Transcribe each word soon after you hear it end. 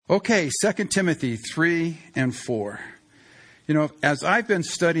Okay, 2 Timothy 3 and 4. You know, as I've been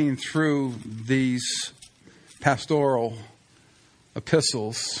studying through these pastoral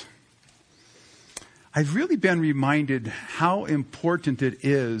epistles, I've really been reminded how important it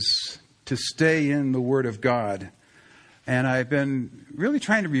is to stay in the Word of God. And I've been really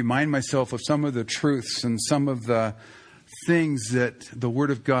trying to remind myself of some of the truths and some of the things that the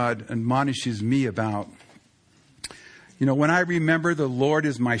Word of God admonishes me about. You know, when I remember the Lord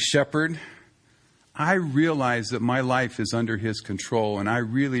is my shepherd, I realize that my life is under His control and I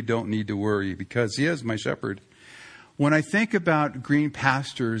really don't need to worry because He is my shepherd. When I think about green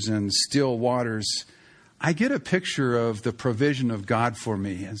pastures and still waters, I get a picture of the provision of God for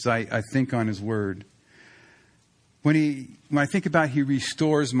me as I think on His Word. When I think about He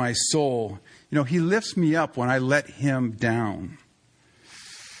restores my soul, you know, He lifts me up when I let Him down.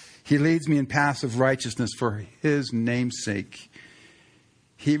 He leads me in paths of righteousness for His name's sake.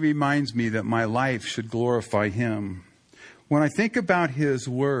 He reminds me that my life should glorify Him. When I think about His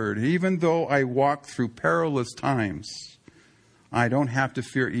Word, even though I walk through perilous times, I don't have to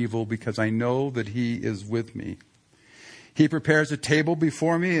fear evil because I know that He is with me. He prepares a table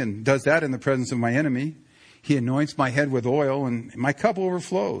before me and does that in the presence of my enemy. He anoints my head with oil and my cup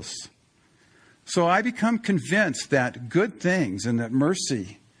overflows. So I become convinced that good things and that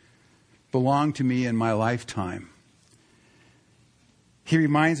mercy belong to me in my lifetime. He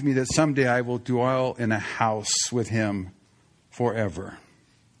reminds me that someday I will dwell in a house with Him forever.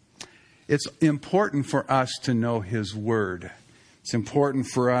 It's important for us to know His Word. It's important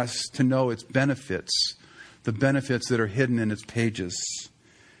for us to know its benefits, the benefits that are hidden in its pages.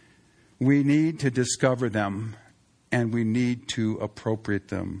 We need to discover them and we need to appropriate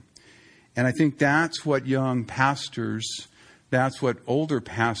them. And I think that's what young pastors, that's what older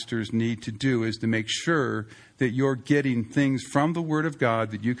pastors need to do, is to make sure that you're getting things from the Word of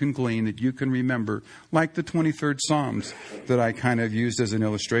God that you can glean, that you can remember, like the 23rd Psalms that I kind of used as an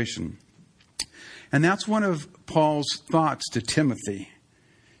illustration. And that's one of Paul's thoughts to Timothy,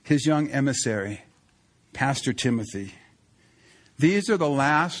 his young emissary, Pastor Timothy. These are the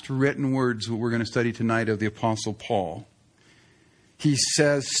last written words that we're going to study tonight of the Apostle Paul. He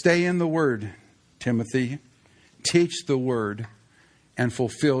says, stay in the Word, Timothy. Teach the Word and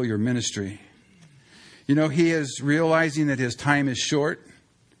fulfill your ministry. You know, he is realizing that his time is short.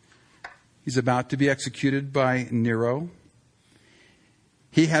 He's about to be executed by Nero.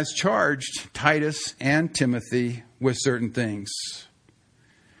 He has charged Titus and Timothy with certain things.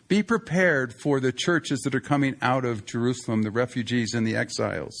 Be prepared for the churches that are coming out of Jerusalem, the refugees and the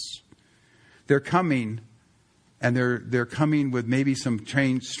exiles. They're coming, and they're coming with maybe some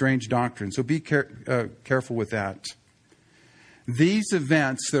strange doctrine. So be careful with that. These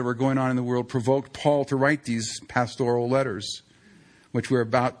events that were going on in the world provoked Paul to write these pastoral letters, which we're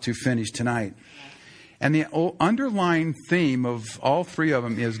about to finish tonight. And the underlying theme of all three of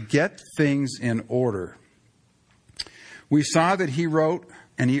them is get things in order. We saw that he wrote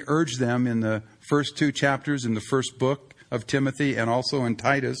and he urged them in the first two chapters in the first book of Timothy and also in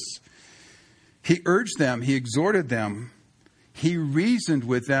Titus. He urged them, he exhorted them, he reasoned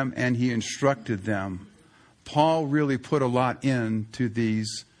with them, and he instructed them. Paul really put a lot into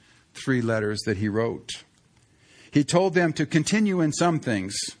these three letters that he wrote. He told them to continue in some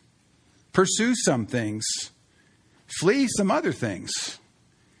things, pursue some things, flee some other things.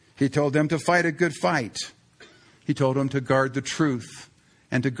 He told them to fight a good fight. He told them to guard the truth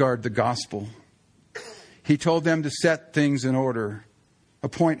and to guard the gospel. He told them to set things in order,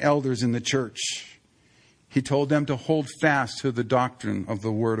 appoint elders in the church. He told them to hold fast to the doctrine of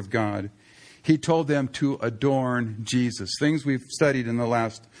the Word of God. He told them to adorn Jesus, things we've studied in the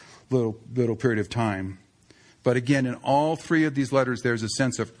last little period of time. But again, in all three of these letters, there's a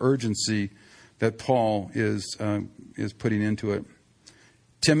sense of urgency that Paul is putting into it.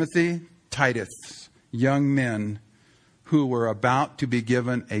 Timothy, Titus, young men who were about to be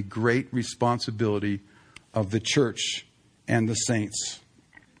given a great responsibility of the church and the saints.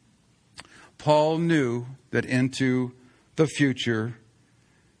 Paul knew that into the future,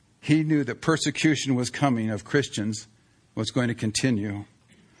 he knew that persecution was coming of Christians, was going to continue.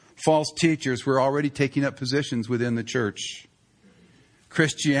 False teachers were already taking up positions within the church.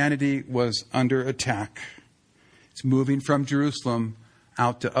 Christianity was under attack. It's moving from Jerusalem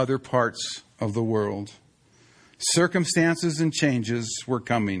out to other parts of the world. Circumstances and changes were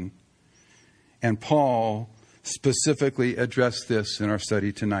coming. And Paul specifically addressed this in our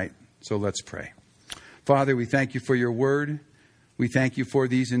study tonight. So let's pray. Father, we thank you for your word. We thank you for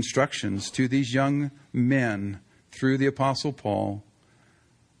these instructions to these young men through the Apostle Paul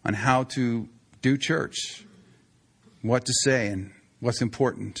on how to do church, what to say, and what's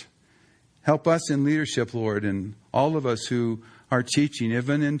important. Help us in leadership, Lord, and all of us who are teaching,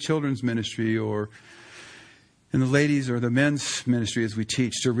 even in children's ministry or in the ladies' or the men's ministry as we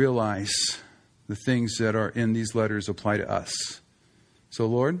teach, to realize the things that are in these letters apply to us. So,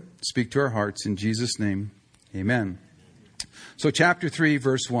 Lord, speak to our hearts in Jesus' name. Amen. So chapter 3,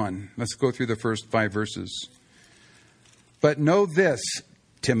 verse 1. Let's go through the first 5 verses. But know this,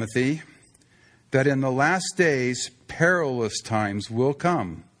 Timothy, that in the last days perilous times will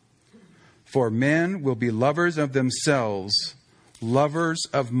come. For men will be lovers of themselves, lovers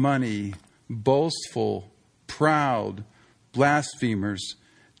of money, boastful, proud, blasphemers,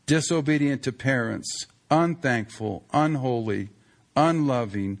 disobedient to parents, unthankful, unholy,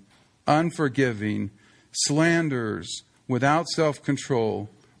 unloving, unforgiving, slanderers, without self-control,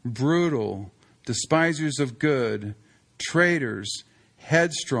 brutal, despisers of good, traitors,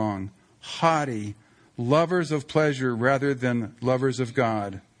 headstrong, haughty, lovers of pleasure rather than lovers of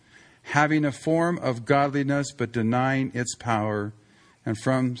God, having a form of godliness but denying its power, and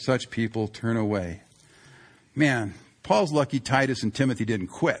from such people turn away. Man, Paul's lucky Titus and Timothy didn't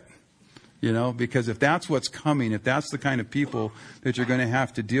quit. Because if that's what's coming, if that's the kind of people that you're going to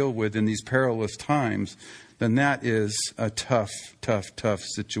have to deal with in these perilous times, then that is a tough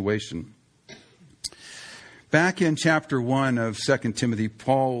situation. Back in chapter 1 of 2 Timothy,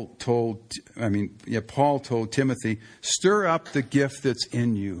 Paul told Timothy, stir up the gift that's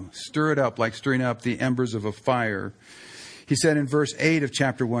in you. Stir it up like stirring up the embers of a fire. He said in verse 8 of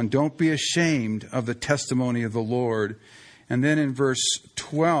chapter 1, don't be ashamed of the testimony of the Lord. And then in verse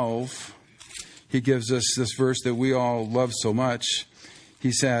 12, he gives us this verse that we all love so much.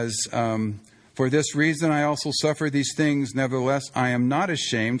 He says, for this reason I also suffer these things. Nevertheless, I am not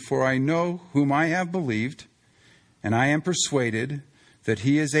ashamed, for I know whom I have believed, and I am persuaded that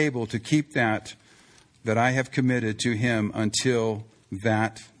he is able to keep that I have committed to him until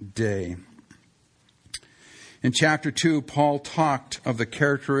that day. In chapter 2, Paul talked of the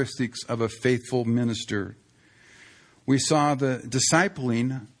characteristics of a faithful minister. We saw the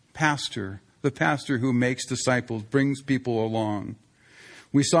discipling pastor, the pastor who makes disciples, brings people along.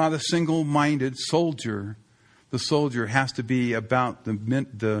 We saw the single-minded soldier. The soldier has to be about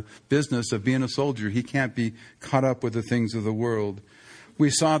the business of being a soldier. He can't be caught up with the things of the world.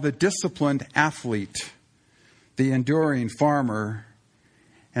 We saw the disciplined athlete, the enduring farmer,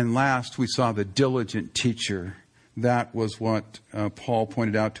 and last we saw the diligent teacher. That was what Paul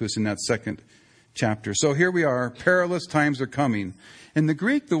pointed out to us in that second chapter. So here we are. Perilous times are coming. In the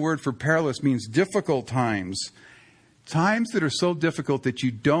Greek, the word for perilous means difficult times. Times that are so difficult that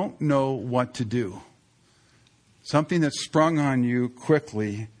you don't know what to do. Something that's sprung on you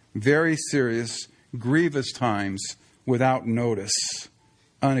quickly, very serious, grievous times without notice,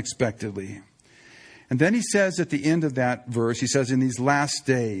 unexpectedly. And then he says at the end of that verse, he says, in these last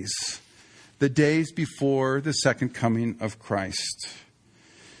days, the days before the second coming of Christ.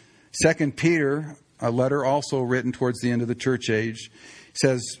 2 Peter, a letter also written towards the end of the church age,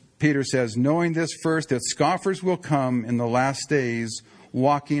 Peter says, knowing this first, that scoffers will come in the last days,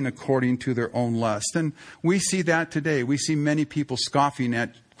 walking according to their own lust. And we see that today. We see many people scoffing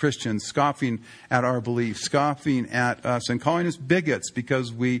at Christians, scoffing at our beliefs, scoffing at us, and calling us bigots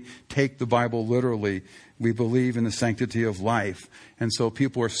because we take the Bible literally. We believe in the sanctity of life. And so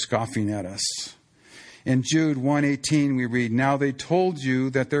people are scoffing at us. In Jude 1:18 we read, now they told you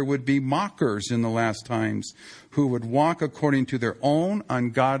that there would be mockers in the last times who would walk according to their own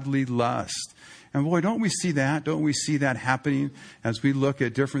ungodly lust. And boy, don't we see that? Don't we see that happening as we look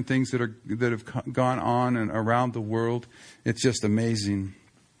at different things that have gone on and around the world? It's just amazing.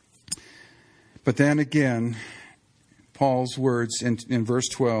 But then again, Paul's words in verse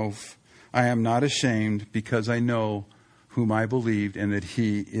 12, I am not ashamed because I know whom I believed and that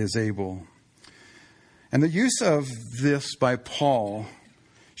he is able. And the use of this by Paul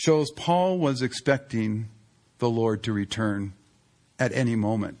shows Paul was expecting the Lord to return at any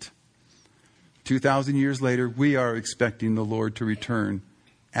moment. 2,000 years later, we are expecting the Lord to return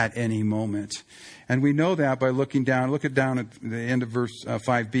at any moment. And we know that by looking down. Look down at the end of verse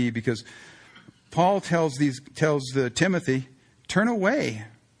 5b, because Paul tells Timothy, turn away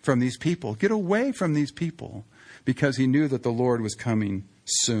from these people. Get away from these people, because he knew that the Lord was coming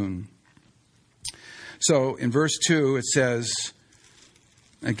soon. So in verse 2, it says,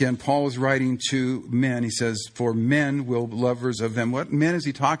 again, Paul is writing to men. He says, for men will be lovers of them. What men is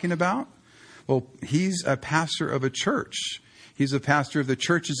he talking about? Well, he's a pastor of a church. He's a pastor of the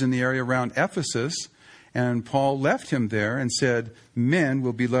churches in the area around Ephesus. And Paul left him there and said, men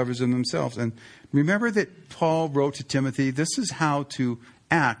will be lovers of themselves. And remember that Paul wrote to Timothy, this is how to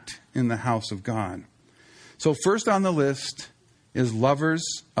act in the house of God. So first on the list is lovers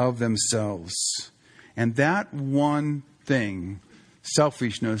of themselves. And that one thing,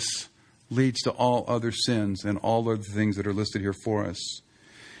 selfishness, leads to all other sins and all other things that are listed here for us,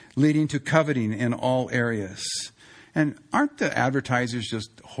 leading to coveting in all areas. And aren't the advertisers just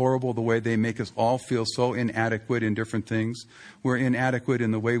horrible the way they make us all feel so inadequate in different things? We're inadequate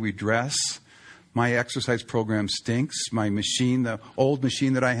in the way we dress. My exercise program stinks. My machine, the old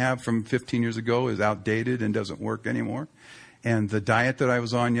machine that I have from 15 years ago, is outdated and doesn't work anymore. And the diet that I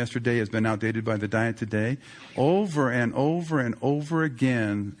was on yesterday has been outdated by the diet today. Over and over and over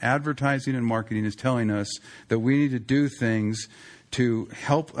again, advertising and marketing is telling us that we need to do things to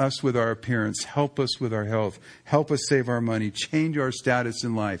help us with our appearance, help us with our health, help us save our money, change our status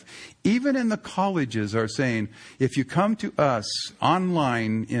in life. Even in the colleges are saying, if you come to us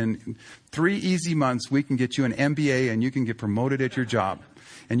online in 3 easy months, we can get you an MBA and you can get promoted at your job.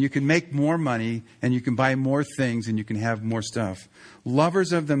 And you can make more money and you can buy more things and you can have more stuff.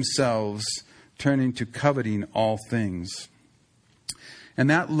 Lovers of themselves turning to coveting all things. And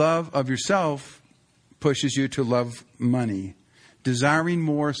that love of yourself pushes you to love money. Desiring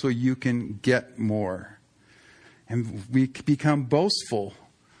more so you can get more. And we become boastful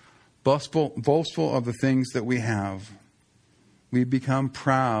of the things that we have. We become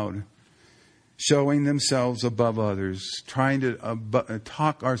proud, showing themselves above others, trying to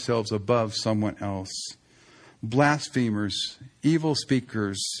talk ourselves above someone else. Blasphemers, evil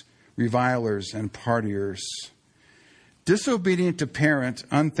speakers, revilers, and partiers. Disobedient to parent,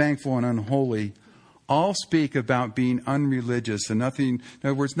 unthankful and unholy, all speak about being unreligious and nothing, in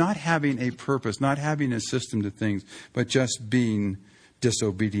other words, not having a purpose, not having a system to things, but just being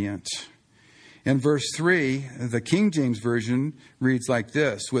disobedient. In verse 3, the King James Version reads like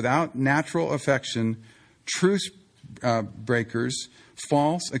this: without natural affection, truce breakers,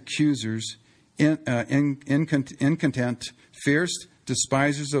 false accusers, incontent, fierce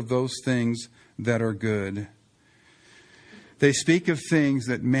despisers of those things that are good. They speak of things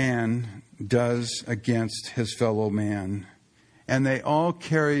that man does against his fellow man. And they all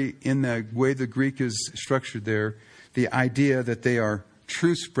carry, in the way the Greek is structured there, the idea that they are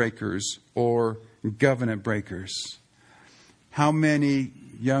truce breakers or covenant breakers. How many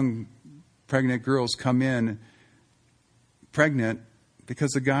young pregnant girls come in pregnant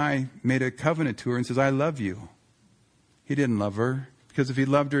because a guy made a covenant to her and says, I love you. He didn't love her, because if he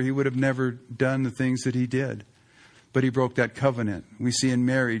loved her, he would have never done the things that he did. But he broke that covenant. We see in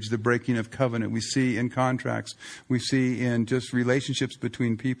marriage the breaking of covenant. We see in contracts. We see in just relationships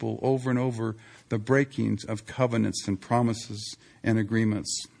between people over and over the breakings of covenants and promises and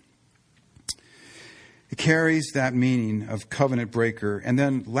agreements. It carries that meaning of covenant breaker. And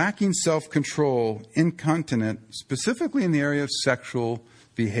then lacking self-control, incontinent, specifically in the area of sexual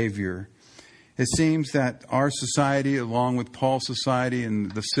behavior. It seems that our society, along with Paul's society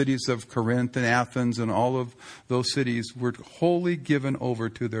and the cities of Corinth and Athens and all of those cities, were wholly given over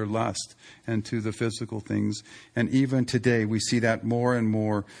to their lust and to the physical things. And even today, we see that more and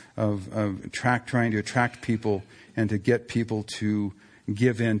more of trying to attract people and to get people to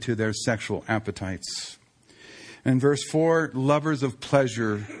give in to their sexual appetites. In verse 4, lovers of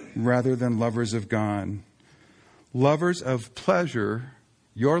pleasure rather than lovers of God. Lovers of pleasure.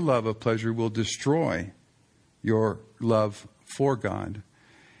 Your love of pleasure will destroy your love for God.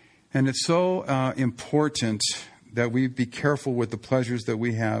 And it's so important that we be careful with the pleasures that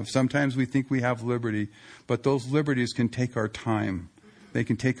we have. Sometimes we think we have liberty, but those liberties can take our time. They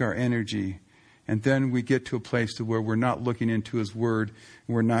can take our energy. And then we get to a place to where we're not looking into His Word.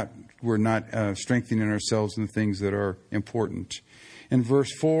 We're not strengthening ourselves in the things that are important. In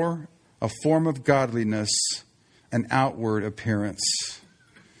verse 4, a form of godliness, an outward appearance.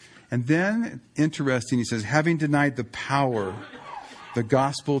 And then, interesting, he says, having denied the power, the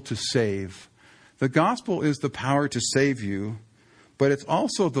gospel to save. The gospel is the power to save you, but it's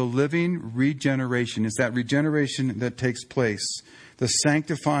also the living regeneration. It's that regeneration that takes place, the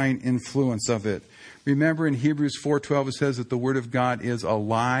sanctifying influence of it. Remember in Hebrews 4:12 it says that the Word of God is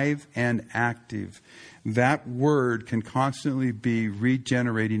alive and active. That Word can constantly be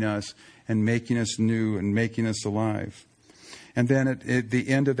regenerating us and making us new and making us alive. And then at the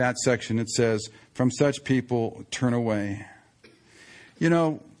end of that section, it says, from such people, turn away. You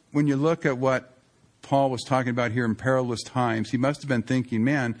know, when you look at what Paul was talking about here in perilous times, he must have been thinking,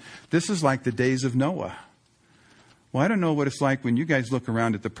 man, this is like the days of Noah. Well, I don't know what it's like when you guys look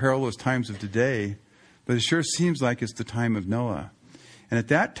around at the perilous times of today, but it sure seems like it's the time of Noah. And at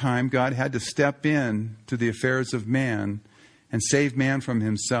that time, God had to step in to the affairs of man and save man from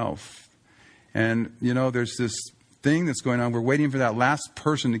himself. And, you know, there's this thing that's going on. We're waiting for that last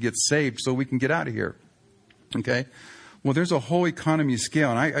person to get saved so we can get out of here. Okay? Well, there's a whole economy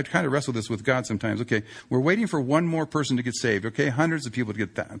scale, and I kind of wrestle this with God sometimes. Okay, we're waiting for one more person to get saved. Okay, hundreds of people to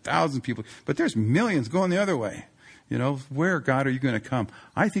get thousands of people, but there's millions going the other way. You know, where, God, are you going to come?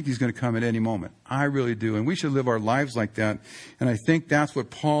 I think he's going to come at any moment. I really do. And we should live our lives like that. And I think that's what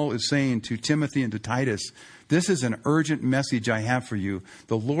Paul is saying to Timothy and to Titus. This is an urgent message I have for you.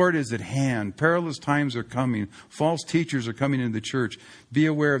 The Lord is at hand. Perilous times are coming. False teachers are coming into the church. Be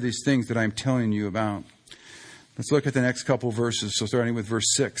aware of these things that I'm telling you about. Let's look at the next couple verses. So starting with verse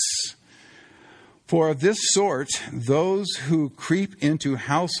 6. For of this sort, those who creep into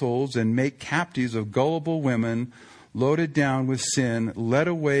households and make captives of gullible women, loaded down with sin, led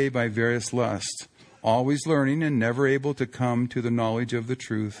away by various lusts, always learning and never able to come to the knowledge of the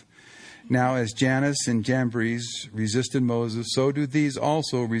truth. Now, as Jannes and Jambres resisted Moses, so do these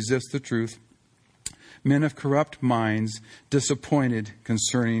also resist the truth. Men of corrupt minds, disappointed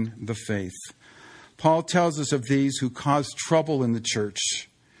concerning the faith. Paul tells us of these who cause trouble in the church,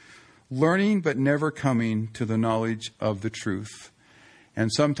 learning but never coming to the knowledge of the truth.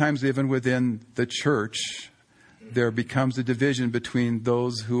 And sometimes even within the church, there becomes a division between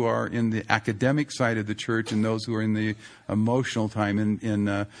those who are in the academic side of the church and those who are in the emotional time.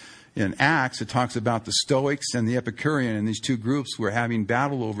 In Acts, it talks about the Stoics and the Epicurean, and these two groups were having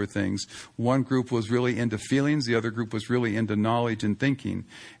battle over things. One group was really into feelings, the other group was really into knowledge and thinking.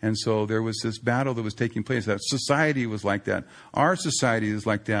 And so there was this battle that was taking place. That society was like that. Our society is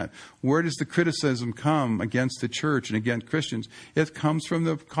like that. Where does the criticism come against the church and against Christians? It comes from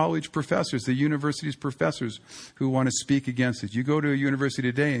the college professors, the university's professors who want to speak against it. You go to a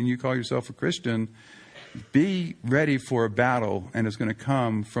university today and you call yourself a Christian, be ready for a battle, and it's going to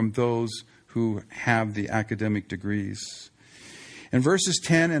come from those who have the academic degrees. In verses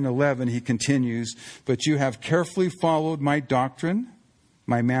 10 and 11, he continues, but you have carefully followed my doctrine,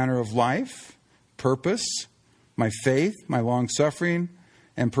 my manner of life, purpose, my faith, my long-suffering,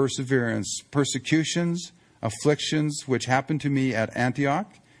 and perseverance, persecutions, afflictions, which happened to me at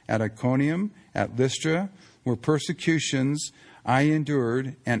Antioch, at Iconium, at Lystra, were persecutions I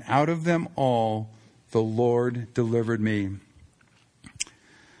endured, and out of them all the Lord delivered me.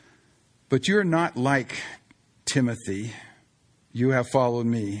 But you're not like Timothy. You have followed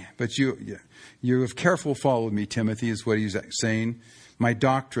me. But you have careful followed me, Timothy, is what he's saying. My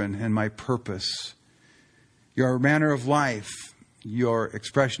doctrine and my purpose. Your manner of life. Your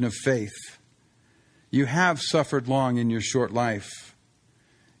expression of faith. You have suffered long in your short life.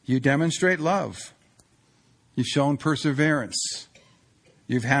 You demonstrate love. You've shown perseverance.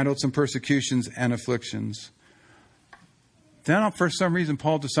 You've handled some persecutions and afflictions. Then, for some reason,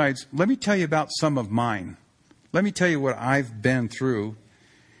 Paul decides, let me tell you about some of mine. Let me tell you what I've been through.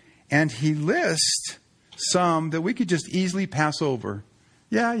 And he lists some that we could just easily pass over.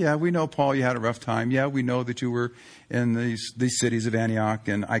 Yeah, we know, Paul, you had a rough time. Yeah, we know that you were in these cities of Antioch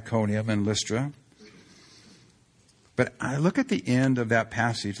and Iconium and Lystra. But I look at the end of that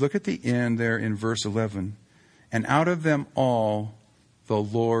passage. Look at the end there in verse 11. And out of them all, the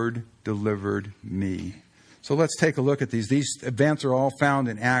Lord delivered me. So let's take a look at these. These events are all found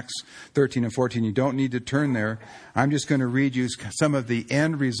in Acts 13 and 14. You don't need to turn there. I'm just going to read you some of the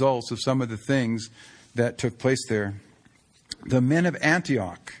end results of some of the things that took place there. The men of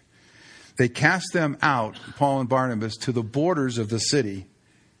Antioch, they cast them out, Paul and Barnabas, to the borders of the city.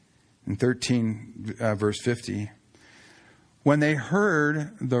 In 13 verse 50. When they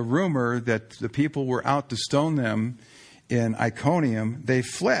heard the rumor that the people were out to stone them in Iconium, they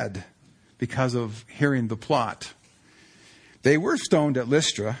fled because of hearing the plot. They were stoned at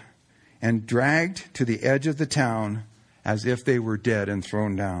Lystra and dragged to the edge of the town as if they were dead and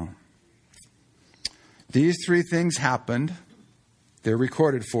thrown down. These three things happened. They're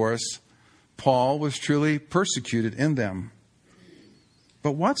recorded for us. Paul was truly persecuted in them.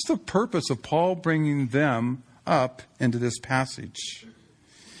 But what's the purpose of Paul bringing them up into this passage?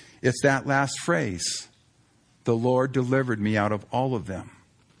 It's that last phrase. The Lord delivered me out of all of them.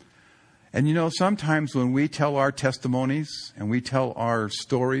 And you know, sometimes when we tell our testimonies and we tell our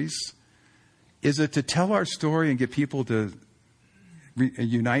stories, is it to tell our story and get people to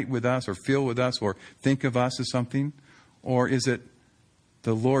unite with us or feel with us or think of us as something? Or is it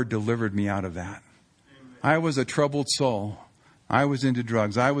the Lord delivered me out of that? Amen. I was a troubled soul. I was into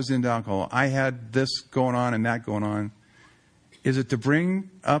drugs. I was into alcohol. I had this going on and that going on. Is it to bring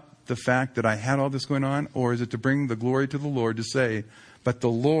up the fact that I had all this going on? Or is it to bring the glory to the Lord to say, but the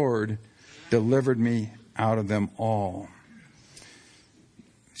Lord delivered me out of them all?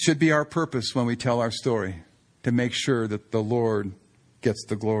 Should be our purpose when we tell our story, to make sure that the Lord gets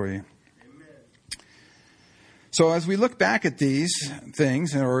the glory. Amen. So as we look back at these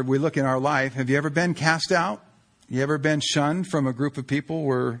things, or we look in our life, have you ever been cast out? You ever been shunned from a group of people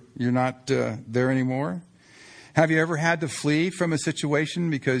where you're not there anymore? Have you ever had to flee from a situation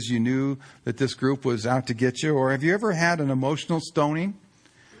because you knew that this group was out to get you? Or have you ever had an emotional stoning?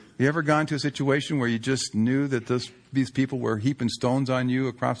 You ever gone to a situation where you just knew that these people were heaping stones on you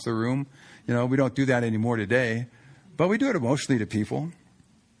across the room? You know, we don't do that anymore today, but we do it emotionally to people.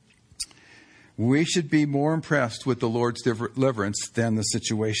 We should be more impressed with the Lord's deliverance than the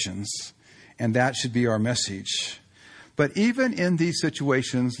situations, and that should be our message. But even in these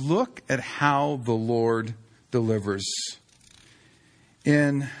situations, look at how the Lord delivers.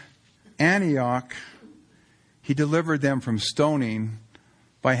 In Antioch, he delivered them from stoning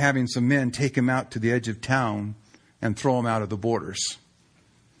by having some men take him out to the edge of town and throw him out of the borders.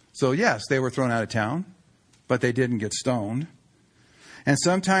 So yes, they were thrown out of town, but they didn't get stoned. And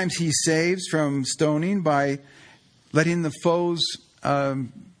sometimes he saves from stoning by letting the foe's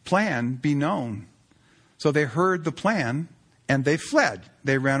plan be known. So they heard the plan and they fled.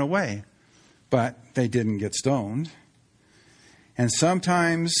 They ran away, but they didn't get stoned. And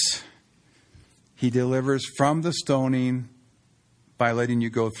sometimes he delivers from the stoning by letting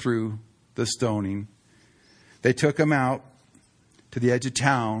you go through the stoning. They took him out to the edge of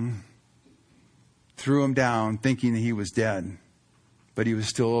town, threw him down thinking that he was dead, but he was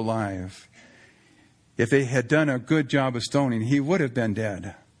still alive. If they had done a good job of stoning, he would have been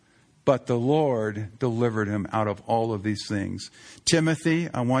dead. But the Lord delivered him out of all of these things. Timothy,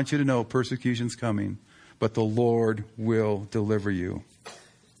 I want you to know persecution's coming, but the Lord will deliver you.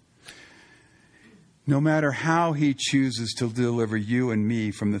 No matter how he chooses to deliver you and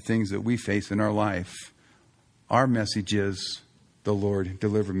me from the things that we face in our life, our message is, the Lord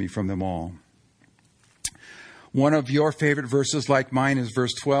delivered me from them all. One of your favorite verses, like mine, is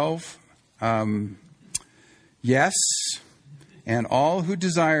verse 12. Yes, and all who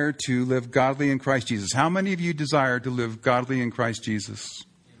desire to live godly in Christ Jesus. How many of you desire to live godly in Christ Jesus?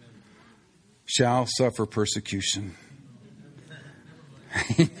 Amen. Shall suffer persecution.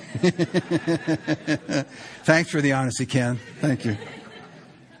 Thanks for the honesty, Ken. Thank you.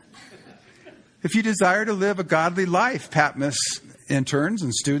 If you desire to live a godly life, Patmos interns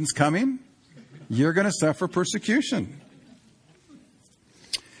and students coming, you're going to suffer persecution.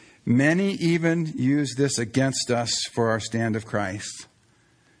 Many even use this against us for our stand of Christ.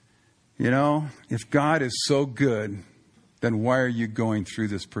 You know, if God is so good, then why are you going through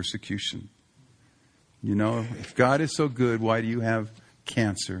this persecution? You know, if God is so good, why do you have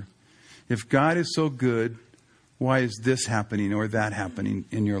cancer? If God is so good, why is this happening or that happening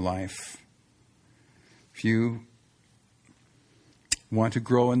in your life? If you want to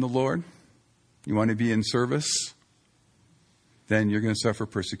grow in the Lord, you want to be in service, then you're going to suffer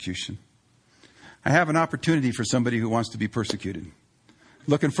persecution. I have an opportunity for somebody who wants to be persecuted.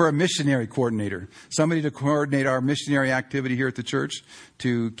 Looking for a missionary coordinator, somebody to coordinate our missionary activity here at the church,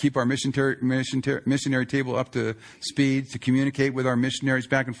 to keep our missionary table up to speed, to communicate with our missionaries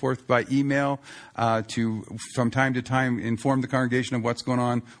back and forth by email, to from time to time inform the congregation of what's going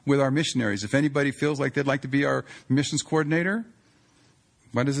on with our missionaries. If anybody feels like they'd like to be our missions coordinator,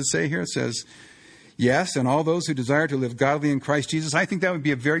 what does it say here? It says, yes, and all those who desire to live godly in Christ Jesus. I think that would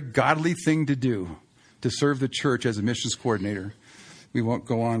be a very godly thing to do, to serve the church as a missions coordinator. We won't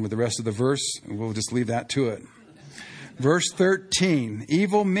go on with the rest of the verse. We'll just leave that to it. Verse 13,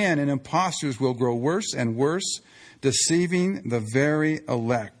 evil men and impostors will grow worse and worse, deceiving the very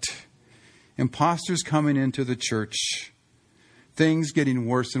elect. Impostors coming into the church. Things getting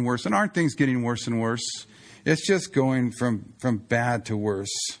worse and worse. And aren't things getting worse and worse? It's just going from bad to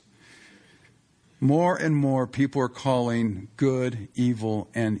worse. More and more people are calling good evil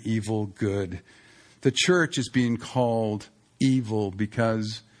and evil good. The church is being called evil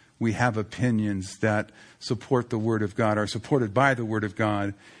because we have opinions that support the Word of God, are supported by the Word of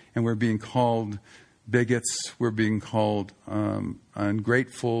God, and we're being called bigots, we're being called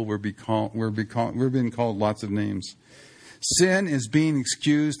ungrateful, we're being called lots of names. Sin is being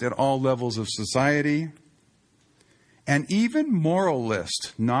excused at all levels of society. And even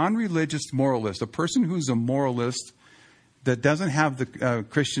moralist, non-religious moralist, a person who's a moralist that doesn't have the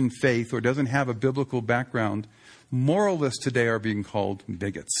Christian faith or doesn't have a biblical background, moralists today are being called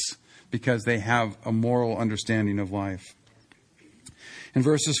bigots because they have a moral understanding of life. In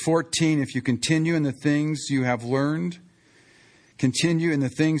verses 14, if you continue in the things you have learned, continue in the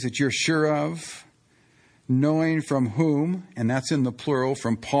things that you're sure of, knowing from whom, and that's in the plural,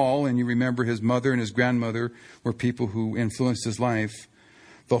 from Paul, and you remember his mother and his grandmother were people who influenced his life.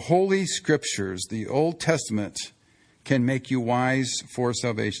 The Holy Scriptures, the Old Testament, can make you wise for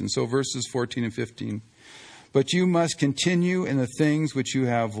salvation. So verses 14 and 15. But you must continue in the things which you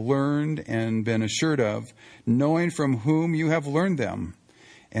have learned and been assured of, knowing from whom you have learned them,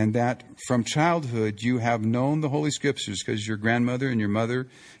 and that from childhood you have known the Holy Scriptures, because your grandmother and your mother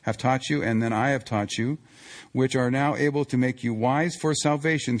have taught you, and then I have taught you, which are now able to make you wise for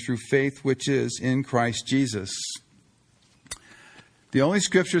salvation through faith which is in Christ Jesus. The only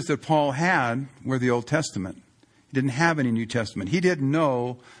Scriptures that Paul had were the Old Testament. He didn't have any New Testament. He didn't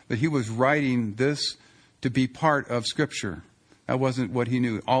know that he was writing this to be part of Scripture. That wasn't what he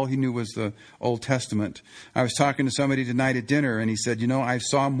knew. All he knew was the Old Testament. I was talking to somebody tonight at dinner, and he said, I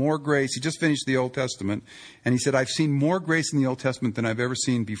saw more grace. He just finished the Old Testament, and he said, I've seen more grace in the Old Testament than I've ever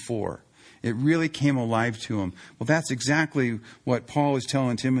seen before. It really came alive to him. Well, that's exactly what Paul is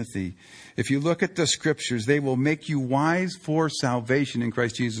telling Timothy. If you look at the Scriptures, they will make you wise for salvation in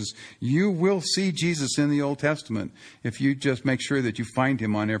Christ Jesus. You will see Jesus in the Old Testament if you just make sure that you find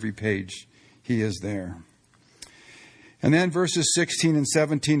him on every page. He is there. And then verses 16 and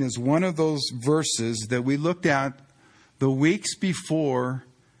 17 is one of those verses that we looked at the weeks before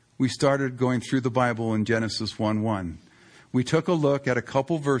we started going through the Bible in Genesis 1:1. We took a look at a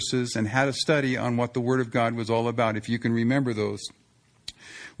couple verses and had a study on what the Word of God was all about, if you can remember those.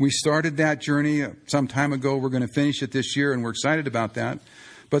 We started that journey some time ago. We're going to finish it this year, and we're excited about that.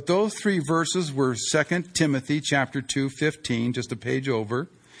 But those three verses were 2 Timothy chapter 2:15, just a page over,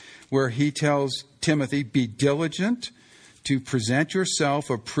 where he tells Timothy, be diligent to present yourself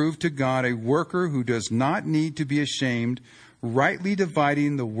approved to God, a worker who does not need to be ashamed, rightly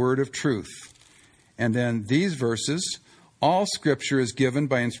dividing the word of truth. And then these verses, all Scripture is given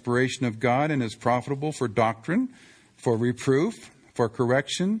by inspiration of God and is profitable for doctrine, for reproof, for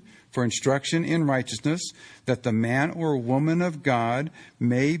correction, for instruction in righteousness, that the man or woman of God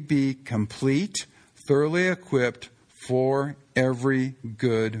may be complete, thoroughly equipped for every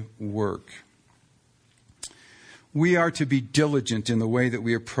good work. We are to be diligent in the way that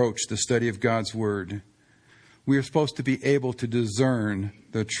we approach the study of God's Word. We are supposed to be able to discern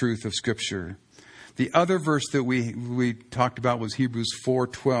the truth of Scripture. The other verse that we talked about was Hebrews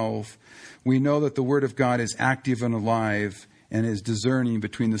 4:12. We know that the Word of God is active and alive and is discerning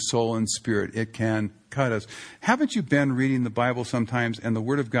between the soul and spirit. It can cut us. Haven't you been reading the Bible sometimes and the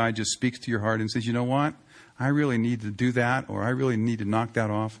Word of God just speaks to your heart and says, you know what? I really need to do that, or I really need to knock that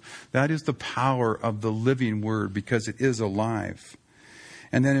off. That is the power of the living Word, because it is alive.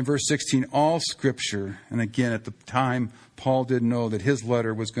 And then in verse 16, all Scripture, and again, at the time, Paul didn't know that his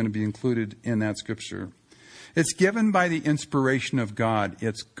letter was going to be included in that Scripture. It's given by the inspiration of God.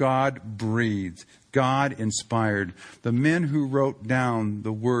 It's God-breathed, God-inspired. The men who wrote down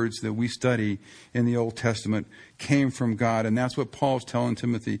the words that we study in the Old Testament came from God. And that's what Paul's telling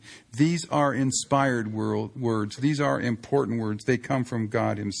Timothy. These are inspired words. These are important words. They come from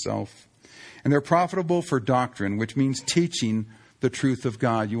God himself. And they're profitable for doctrine, which means teaching the truth of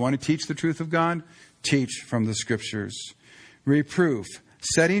God. You want to teach the truth of God? Teach from the Scriptures. Reproof,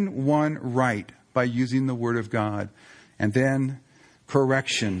 setting one right by using the Word of God. And then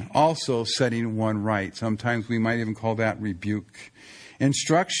correction, also setting one right. Sometimes we might even call that rebuke.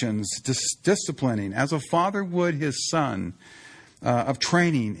 Instructions, disciplining, as a father would his son, of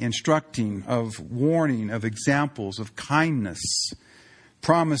training, instructing, of warning, of examples, of kindness,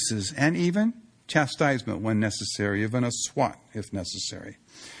 promises, and even chastisement when necessary, even a swat if necessary.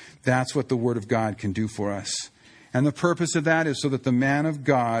 That's what the Word of God can do for us. And the purpose of that is so that the man of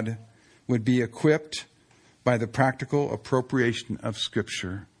God would be equipped by the practical appropriation of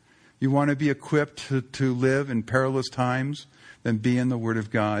Scripture. You want to be equipped to live in perilous times? Then be in the Word of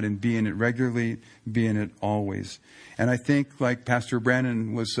God and be in it regularly, be in it always. And I think, like Pastor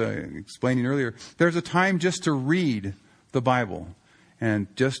Brandon was explaining earlier, there's a time just to read the Bible.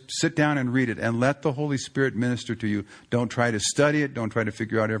 And just sit down and read it and let the Holy Spirit minister to you. Don't try to study it. Don't try to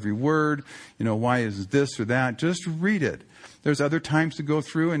figure out every word. Why is this or that? Just read it. There's other times to go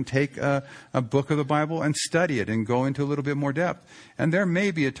through and take a book of the Bible and study it and go into a little bit more depth. And there may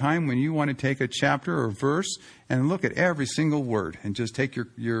be a time when you want to take a chapter or verse and look at every single word and just take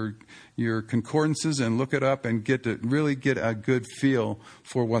your concordances and look it up and really get a good feel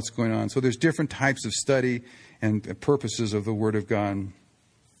for what's going on. So there's different types of study and purposes of the Word of God.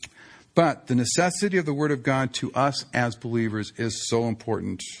 But the necessity of the Word of God to us as believers is so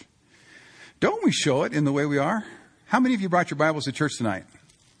important. Don't we show it in the way we are? How many of you brought your Bibles to church tonight?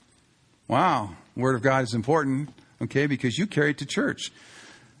 Wow, the Word of God is important, okay, because you carry it to church.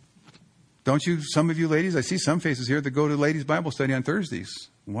 Don't you, some of you ladies, I see some faces here that go to ladies' Bible study on Thursdays.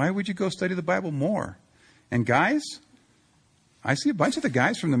 Why would you go study the Bible more? And guys, I see a bunch of the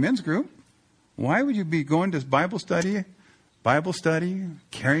guys from the men's group. Why would you be going to Bible study Bible study,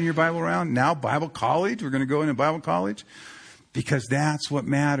 carrying your Bible around. Now Bible college. We're going to go into Bible college. Because that's what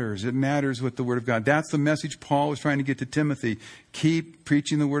matters. It matters with the Word of God. That's the message Paul was trying to get to Timothy. Keep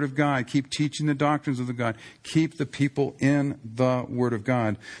preaching the Word of God. Keep teaching the doctrines of the God. Keep the people in the Word of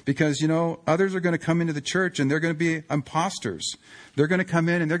God. Because, others are going to come into the church and they're going to be imposters. They're going to come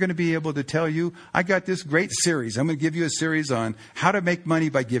in and they're going to be able to tell you, I got this great series. I'm going to give you a series on how to make money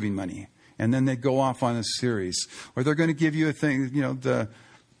by giving money. And then they go off on a series. Or they're going to give you a thing,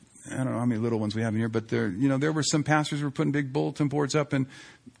 I don't know how many little ones we have in here, but there were some pastors who were putting big bulletin boards up and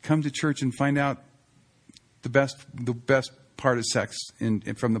come to church and find out the best part of sex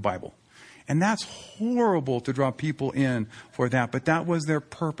from the Bible. And that's horrible to draw people in for that. But that was their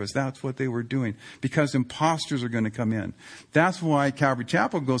purpose. That's what they were doing. Because imposters are going to come in. That's why Calvary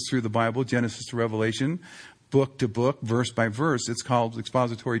Chapel goes through the Bible, Genesis to Revelation, book to book, verse by verse. It's called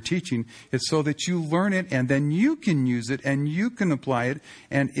expository teaching. It's so that you learn it and then you can use it and you can apply it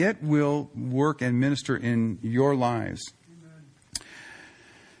and it will work and minister in your lives. Amen.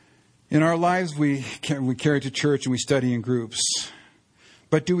 In our lives, we carry to church and we study in groups.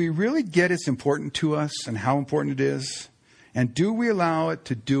 But do we really get it's important to us and how important it is? And do we allow it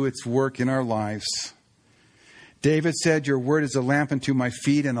to do its work in our lives? David said, your word is a lamp unto my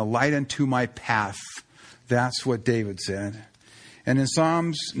feet and a light unto my path. That's what David said. And in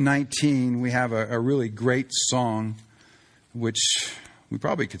Psalms 19, we have a really great song, which we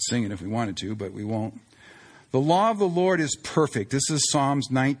probably could sing it if we wanted to, but we won't. The law of the Lord is perfect. This is Psalms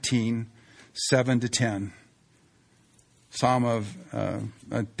 19, 7-10. Psalm of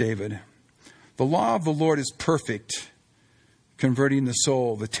David. The law of the Lord is perfect, converting the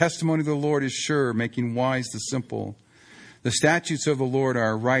soul. The testimony of the Lord is sure, making wise the simple. The statutes of the Lord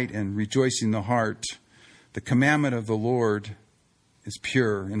are right and rejoicing the heart. The commandment of the Lord is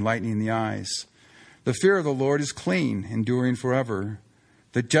pure, enlightening the eyes. The fear of the Lord is clean, enduring forever.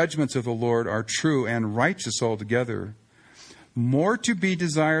 The judgments of the Lord are true and righteous altogether. More to be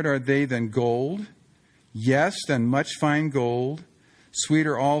desired are they than gold, yes, than much fine gold,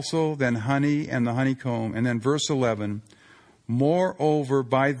 sweeter also than honey and the honeycomb. And then verse 11, moreover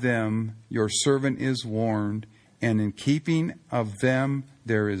by them your servant is warned, and in keeping of them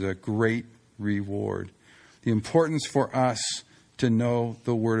there is a great reward. The importance for us to know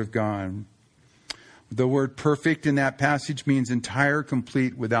the Word of God. The word perfect in that passage means entire,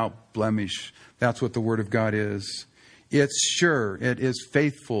 complete, without blemish. That's what the Word of God is. It's sure. It is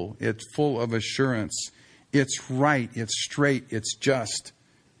faithful. It's full of assurance. It's right. It's straight. It's just.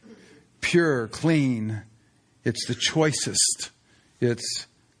 Pure, clean. It's the choicest. It's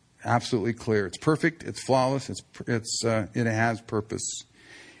absolutely clear. It's perfect. It's flawless. It has purpose.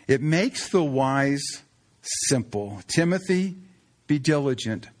 It makes the wise simple. Timothy, be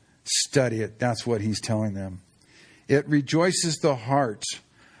diligent. Study it. That's what he's telling them. It rejoices the heart.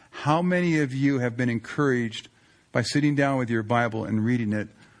 How many of you have been encouraged by sitting down with your Bible and reading it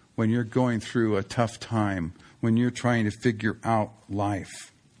when you're going through a tough time, when you're trying to figure out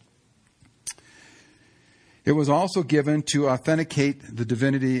life? It was also given to authenticate the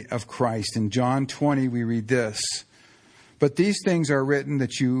divinity of Christ. In John 20, we read this. But these things are written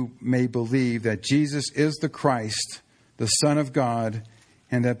that you may believe that Jesus is the Christ, the Son of God,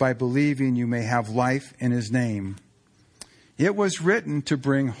 and that by believing you may have life in his name. It was written to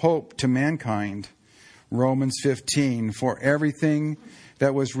bring hope to mankind. Romans 15, for everything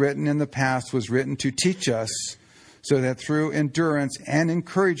that was written in the past was written to teach us, so that through endurance and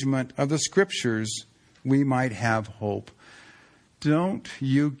encouragement of the Scriptures we might have hope. Don't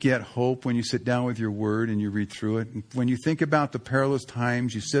you get hope when you sit down with your word and you read through it? When you think about the perilous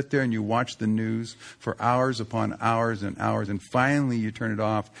times, you sit there and you watch the news for hours upon hours and hours, and finally you turn it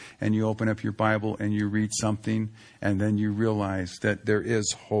off and you open up your Bible and you read something, and then you realize that there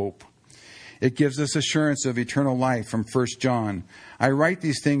is hope. It gives us assurance of eternal life from 1 John. I write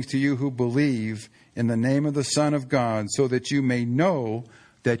these things to you who believe in the name of the Son of God, so that you may know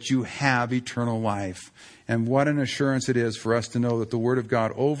that you have eternal life. And what an assurance it is for us to know that the Word of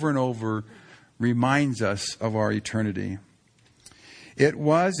God over and over reminds us of our eternity. It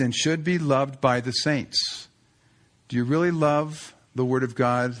was and should be loved by the saints. Do you really love the Word of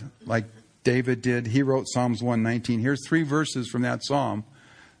God like David did? He wrote Psalms 119. Here's 3 verses from that psalm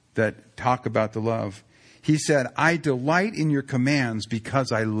that talk about the love. He said, I delight in your commands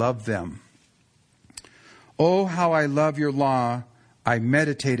because I love them. Oh, how I love your law. I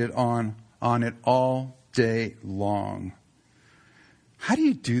meditated on it all day long. How do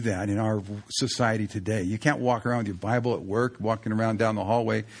you do that in our society today? You can't walk around with your Bible at work, walking around down the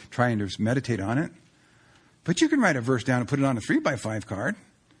hallway trying to meditate on it. But you can write a verse down and put it on a 3x5 card.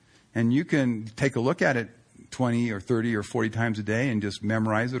 And you can take a look at it 20 or 30 or 40 times a day and just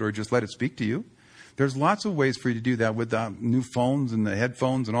memorize it or just let it speak to you. There's lots of ways for you to do that with the new phones and the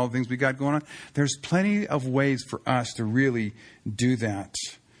headphones and all the things we got going on. There's plenty of ways for us to really do that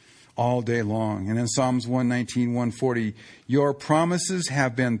all day long. And in Psalms 119, 140, your promises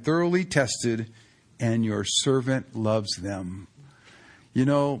have been thoroughly tested and your servant loves them. You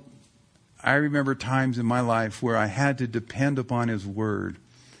know, I remember times in my life where I had to depend upon His Word.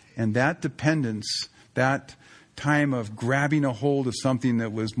 And that dependence, that time of grabbing a hold of something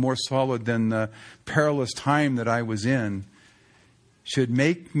that was more solid than the perilous time that I was in, should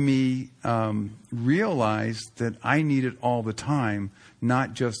make me realize that I need it all the time,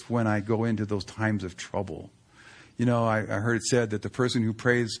 not just when I go into those times of trouble. You know, I heard it said that the person who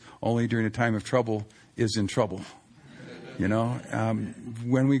prays only during a time of trouble is in trouble. You know,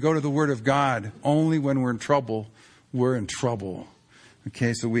 when we go to the Word of God, only when we're in trouble, we're in trouble.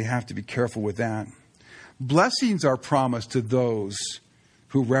 Okay, so we have to be careful with that. Blessings are promised to those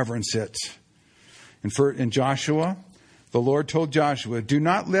who reverence it. In Joshua, the Lord told Joshua, do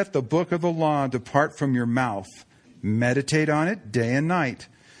not let the book of the law depart from your mouth. Meditate on it day and night,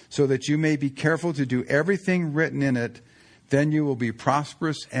 so that you may be careful to do everything written in it. Then you will be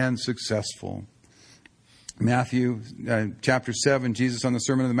prosperous and successful. Matthew chapter 7, Jesus on the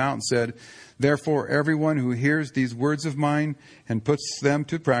Sermon on the Mount said, therefore, everyone who hears these words of mine and puts them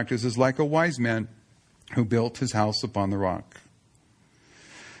to practice is like a wise man who built his house upon the rock.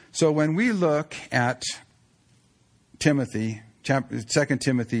 So when we look at Timothy, 2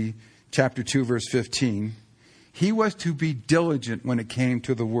 Timothy chapter 2, verse 15, he was to be diligent when it came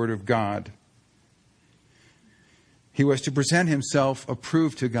to the Word of God. He was to present himself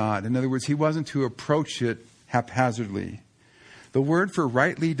approved to God. In other words, he wasn't to approach it haphazardly. The word for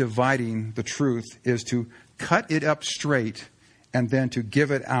rightly dividing the truth is to cut it up straight and then to give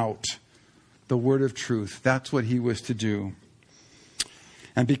it out. The word of truth. That's what he was to do.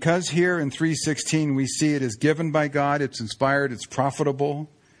 And because here in 3:16 we see it is given by God, it's inspired, it's profitable.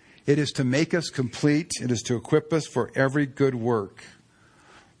 It is to make us complete. It is to equip us for every good work.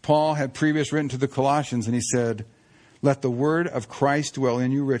 Paul had previously written to the Colossians and he said, let the word of Christ dwell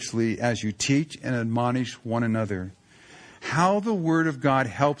in you richly as you teach and admonish one another. How the Word of God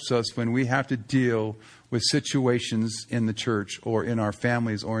helps us when we have to deal with situations in the church or in our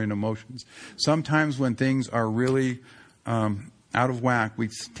families or in emotions. Sometimes when things are really out of whack, we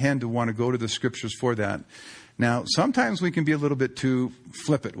tend to want to go to the Scriptures for that. Now, sometimes we can be a little bit too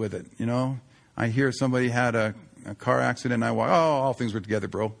flippant with it. You know, I hear somebody had a car accident and I walk, all things were together,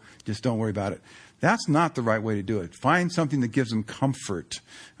 bro. Just don't worry about it. That's not the right way to do it. Find something that gives them comfort.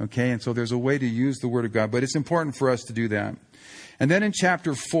 Okay, and so there's a way to use the Word of God, but it's important for us to do that. And then in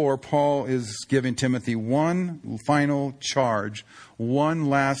chapter 4, Paul is giving Timothy one final charge, one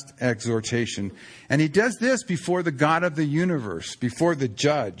last exhortation. And he does this before the God of the universe, before the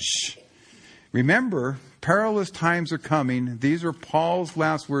judge. Remember, perilous times are coming. These are Paul's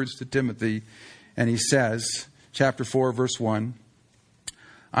last words to Timothy. And he says, chapter 4, verse 1,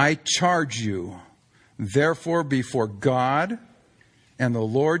 I charge you, therefore, before God and the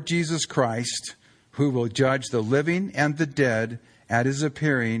Lord Jesus Christ, who will judge the living and the dead at his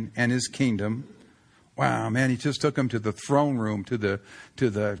appearing and his kingdom. Wow, man, he just took him to the throne room, to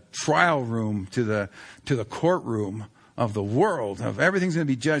the trial room, to the courtroom of the world, of everything's going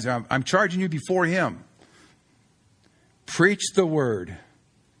to be judged. I'm charging you before him. Preach the word.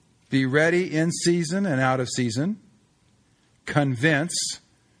 Be ready in season and out of season. Convince,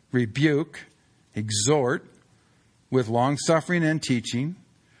 rebuke, exhort with long-suffering and teaching.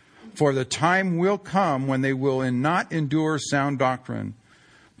 For the time will come when they will not endure sound doctrine,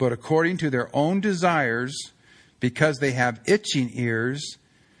 but according to their own desires, because they have itching ears,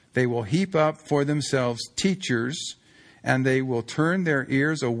 they will heap up for themselves teachers, and they will turn their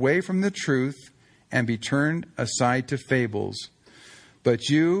ears away from the truth and be turned aside to fables. But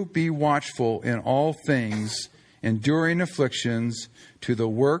you be watchful in all things, enduring afflictions, to the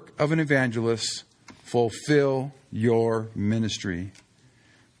work of an evangelist, fulfill your ministry.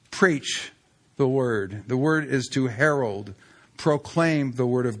 Preach the word. The word is to herald, proclaim the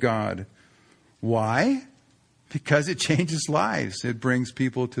word of God. Why? Because it changes lives. It brings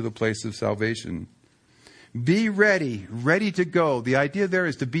people to the place of salvation. Be ready, ready to go. The idea there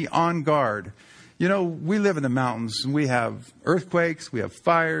is to be on guard. You know, we live in the mountains and we have earthquakes, we have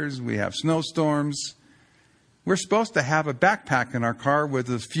fires, we have snowstorms. We're supposed to have a backpack in our car with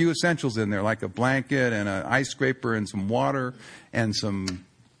a few essentials in there, like a blanket and an ice scraper and some water and some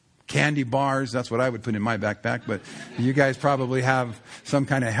candy bars. That's what I would put in my backpack, but you guys probably have some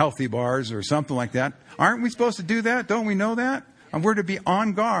kind of healthy bars or something like that. Aren't we supposed to do that? Don't we know that? And we're to be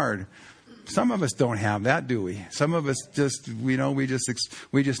on guard. Some of us don't have that, do we? Some of us just, we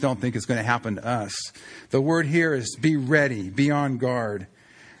just don't think it's going to happen to us. The word here is be ready, be on guard.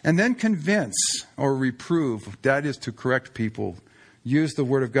 And then convince or reprove. That is to correct people. Use the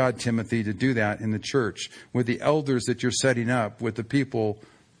word of God, Timothy, to do that in the church, with the elders that you're setting up, with the people.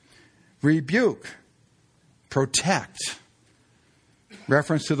 Rebuke. Protect.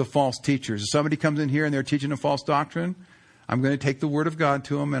 Reference to the false teachers. If somebody comes in here and they're teaching a false doctrine, I'm going to take the word of God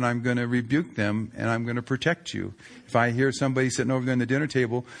to them and I'm going to rebuke them and I'm going to protect you. If I hear somebody sitting over there in the dinner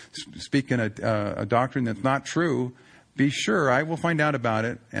table speaking a doctrine that's not true, be sure I will find out about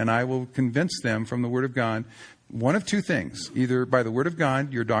it and I will convince them from the word of God. One of two things. Either by the word of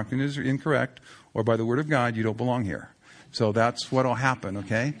God, your doctrine is incorrect, or by the word of God, you don't belong here. So that's what will happen,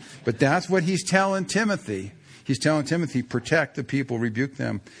 okay? But that's what he's telling Timothy. He's telling Timothy, protect the people, rebuke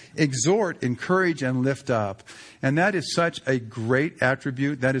them, exhort, encourage, and lift up. And that is such a great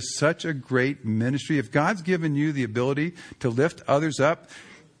attribute. That is such a great ministry. If God's given you the ability to lift others up,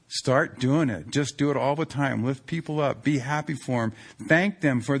 start doing it. Just do it all the time. Lift people up. Be happy for them. Thank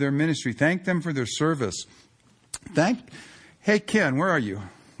them for their ministry. Thank them for their service. Hey, Ken, where are you?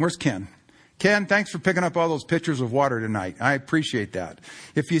 Where's Ken? Ken, thanks for picking up all those pitchers of water tonight. I appreciate that.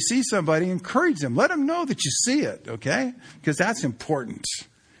 If you see somebody, encourage them. Let them know that you see it, okay? Because that's important.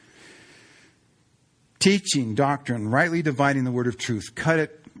 Teaching, doctrine, rightly dividing the word of truth. Cut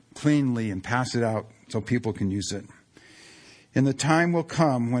it cleanly and pass it out so people can use it. And the time will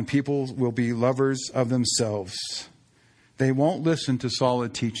come when people will be lovers of themselves. They won't listen to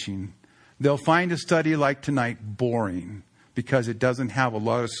solid teaching. They'll find a study like tonight boring, because it doesn't have a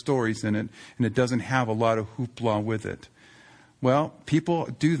lot of stories in it, and it doesn't have a lot of hoopla with it. Well, people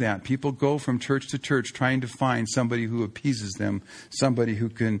do that. People go from church to church trying to find somebody who appeases them, somebody who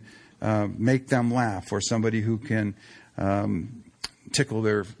can make them laugh, or somebody who can tickle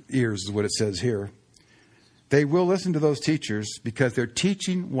their ears, is what it says here. They will listen to those teachers because they're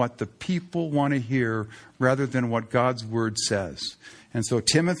teaching what the people want to hear rather than what God's word says. And so,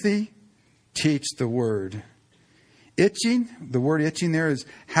 Timothy, teach the word. Itching, the word itching there is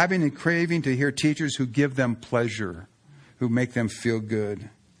having a craving to hear teachers who give them pleasure, who make them feel good,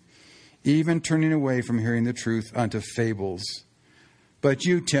 even turning away from hearing the truth unto fables. But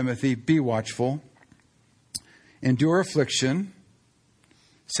you, Timothy, be watchful, endure affliction,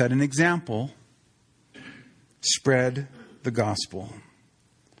 set an example, spread the gospel.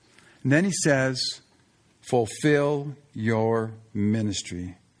 And then he says, fulfill your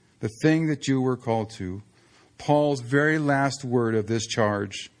ministry, the thing that you were called to. Paul's very last word of this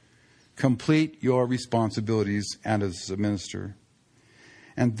charge: complete your responsibilities as a minister.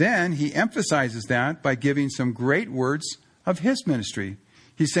 And then he emphasizes that by giving some great words of his ministry.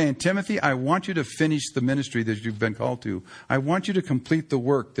 He's saying, Timothy, I want you to finish the ministry that you've been called to. I want you to complete the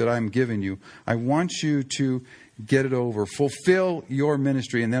work that I'm giving you. I want you to get it over. Fulfill your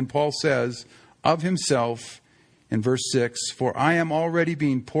ministry. And then Paul says of himself in verse 6, for I am already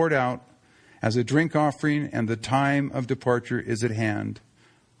being poured out as a drink offering, and the time of departure is at hand.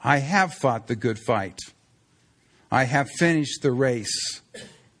 I have fought the good fight. I have finished the race.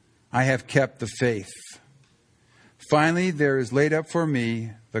 I have kept the faith. Finally, there is laid up for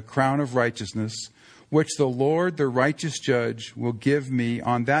me the crown of righteousness, which the Lord, the righteous judge, will give me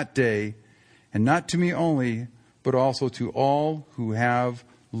on that day, and not to me only, but also to all who have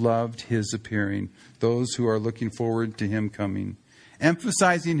loved his appearing, those who are looking forward to him coming.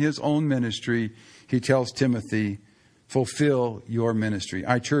 Emphasizing his own ministry, he tells Timothy, fulfill your ministry.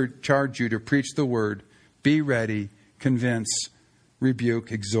 I charge you to preach the word, be ready, convince,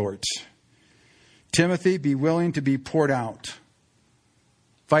 rebuke, exhort. Timothy, be willing to be poured out.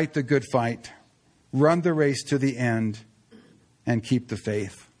 Fight the good fight. Run the race to the end and keep the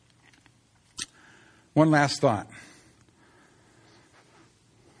faith. One last thought.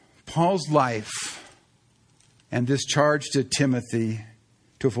 Paul's life and this charge to Timothy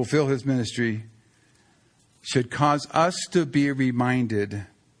to fulfill his ministry should cause us to be reminded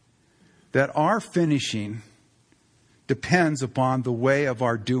that our finishing depends upon the way of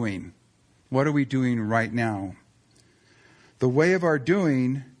our doing. What are we doing right now? The way of our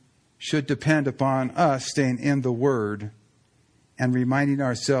doing should depend upon us staying in the Word and reminding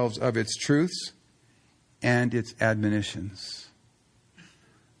ourselves of its truths and its admonitions.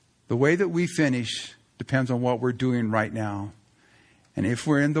 The way that we finish depends on what we're doing right now, and if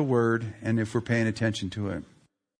we're in the Word and if we're paying attention to it.